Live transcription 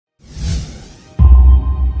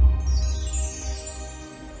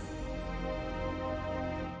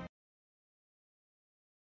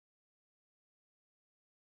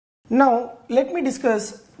Now let me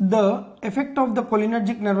discuss the effect of the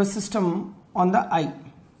cholinergic nervous system on the eye.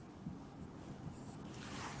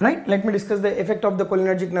 Right? Let me discuss the effect of the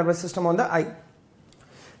cholinergic nervous system on the eye.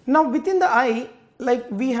 Now within the eye, like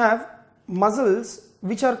we have muscles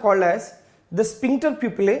which are called as the sphincter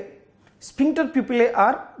pupillae. Sphincter pupillae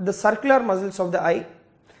are the circular muscles of the eye,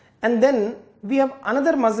 and then we have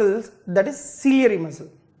another muscles, that is ciliary muscle.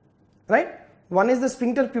 Right? One is the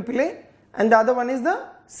sphincter pupillae and the other one is the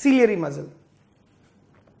ciliary muscle.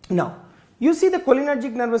 Now you see the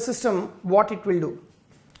cholinergic nervous system, what it will do.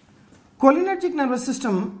 Cholinergic nervous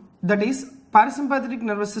system, that is parasympathetic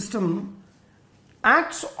nervous system,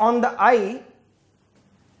 acts on the eye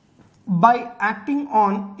by acting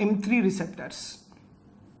on M3 receptors.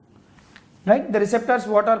 Right? The receptors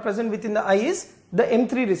what are present within the eye is the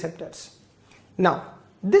M3 receptors. Now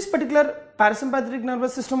this particular parasympathetic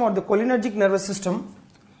nervous system or the cholinergic nervous system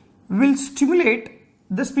will stimulate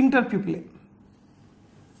the sphincter pupillae.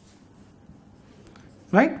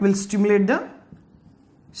 Right? Will stimulate the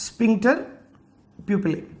sphincter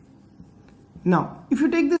pupillae. Now if you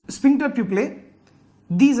take the sphincter pupillae,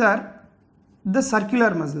 these are the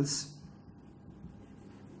circular muscles.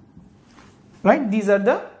 Right? These are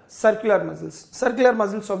the circular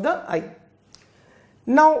muscles of the eye.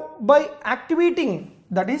 Now by activating,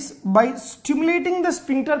 that is by stimulating the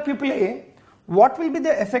sphincter pupillae, what will be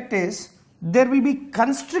the effect is there will be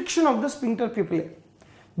constriction of the sphincter pupillae.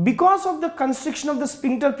 Because of the constriction of the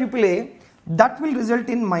sphincter pupillae, that will result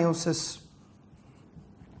in meiosis.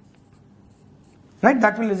 Right?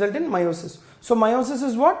 That will result in meiosis. So meiosis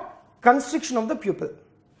is what? Constriction of the pupil.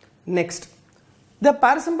 Next, the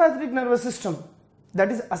parasympathetic nervous system,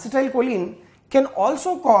 that is acetylcholine, can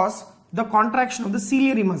also cause the contraction of the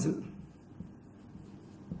ciliary muscle.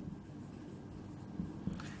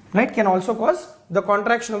 Right? Can also cause the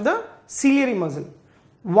contraction of the ciliary muscle.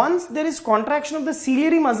 Once there is contraction of the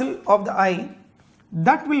ciliary muscle of the eye,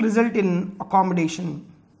 that will result in accommodation.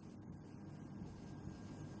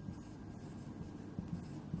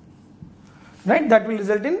 Right? That will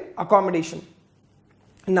result in accommodation.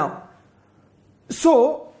 Now,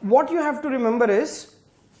 so what you have to remember is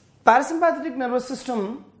parasympathetic nervous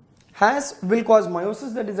system will cause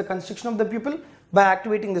meiosis, that is a constriction of the pupil by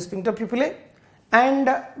activating the sphincter pupillae, and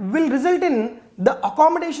will result in the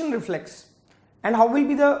accommodation reflex. And how will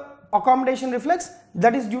be the accommodation reflex?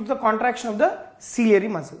 That is due to the contraction of the ciliary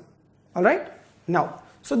muscle. Alright? Now,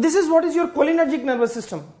 so this is what is your cholinergic nervous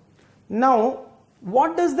system. Now,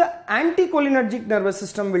 what does the anticholinergic nervous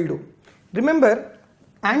system will do? Remember,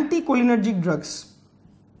 anticholinergic drugs.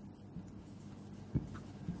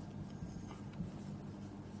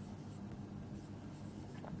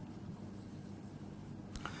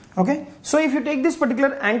 Okay, so if you take this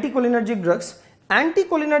particular anticholinergic drugs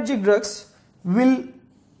will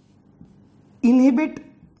inhibit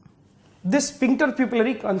the sphincter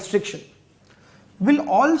pupillary constriction, will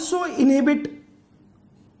also inhibit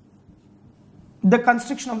the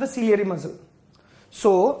constriction of the ciliary muscle.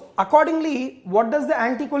 So accordingly, what does the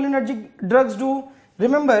anticholinergic drugs do?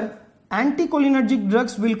 Remember, anticholinergic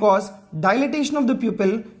drugs will cause dilatation of the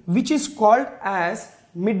pupil, which is called as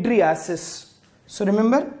mydriasis. So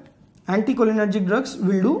remember, anticholinergic drugs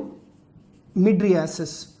will do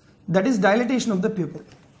mydriasis, that is dilatation of the pupil.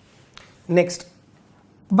 Next,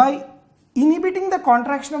 by inhibiting the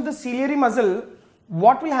contraction of the ciliary muscle,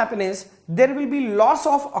 what will happen is there will be loss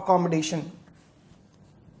of accommodation.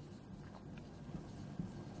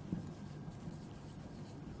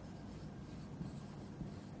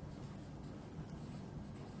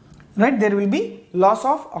 Right? There will be loss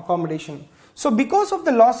of accommodation. So because of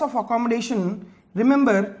the loss of accommodation,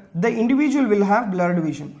 remember, the individual will have blurred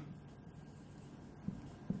vision.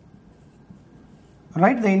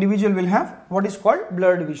 Right? The individual will have what is called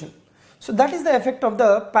blurred vision. So that is the effect of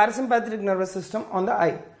the parasympathetic nervous system on the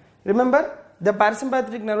eye. Remember, the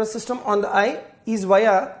parasympathetic nervous system on the eye is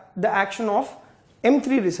via the action of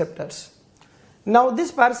M3 receptors. Now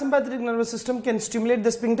this parasympathetic nervous system can stimulate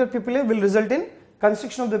the sphincter pupillae, will result in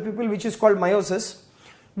constriction of the pupil, which is called meiosis,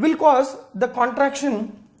 will cause the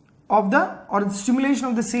contraction of the or the stimulation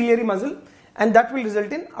of the ciliary muscle, and that will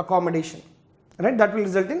result in accommodation. Right? That will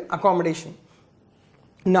result in accommodation.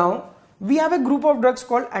 Now we have a group of drugs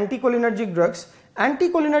called anticholinergic drugs.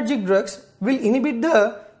 Anticholinergic drugs will inhibit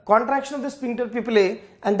the contraction of the sphincter pupillae,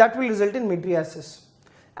 and that will result in mydriasis.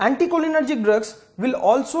 Anticholinergic drugs will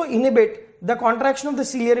also inhibit the contraction of the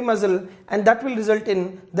ciliary muscle, and that will result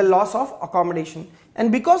in the loss of accommodation.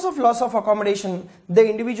 And because of loss of accommodation, the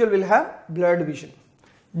individual will have blurred vision.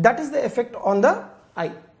 That is the effect on the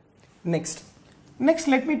eye. Next,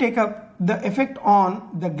 let me take up the effect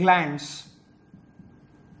on the glands.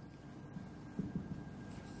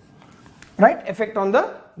 right, effect on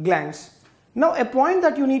the glands. Now a point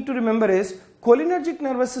that you need to remember is cholinergic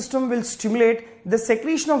nervous system will stimulate the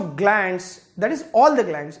secretion of glands, that is all the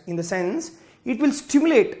glands, in the sense it will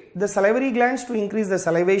stimulate the salivary glands to increase the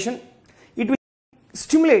salivation, it will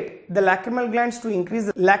stimulate the lacrimal glands to increase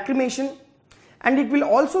the lacrimation, and it will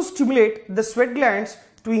also stimulate the sweat glands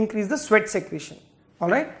to increase the sweat secretion.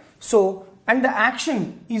 Alright, so and the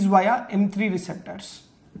action is via M3 receptors.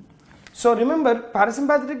 So remember,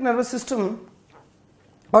 parasympathetic nervous system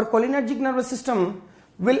or cholinergic nervous system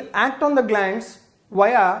will act on the glands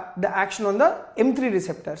via the action on the M3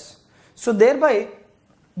 receptors. So thereby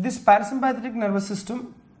this parasympathetic nervous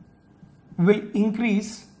system will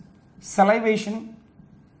increase salivation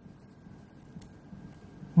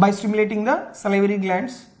by stimulating the salivary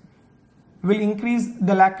glands, will increase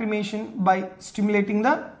the lacrimation by stimulating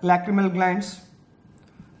the lacrimal glands,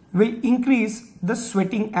 will increase the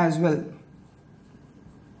sweating as well.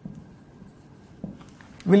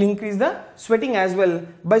 Will increase the sweating as well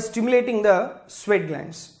by stimulating the sweat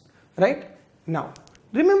glands. Right? Now,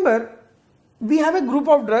 remember, we have a group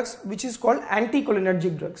of drugs which is called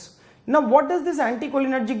anticholinergic drugs. Now, what does this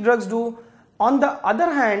anticholinergic drugs do? On the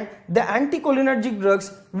other hand, the anticholinergic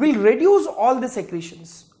drugs will reduce all the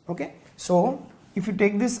secretions. Okay? So, if you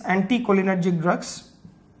take this anticholinergic drugs,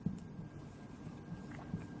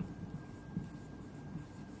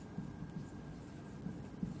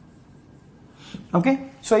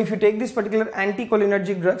 okay, so if you take this particular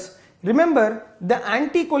anticholinergic drugs, remember the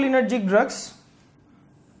anticholinergic drugs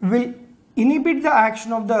will inhibit the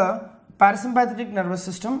action of the parasympathetic nervous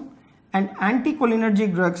system, and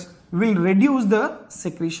anticholinergic drugs will reduce the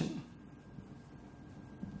secretion.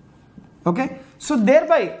 Okay, so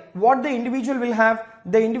thereby what the individual will have?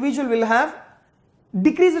 The individual will have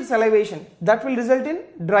decreased salivation, that will result in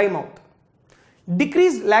dry mouth.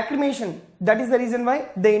 Decreased lacrimation, that is the reason why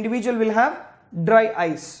the individual will have dry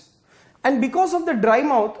eyes. And because of the dry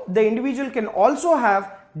mouth, the individual can also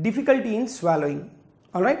have difficulty in swallowing.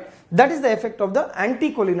 Alright, that is the effect of the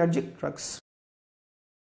anticholinergic drugs.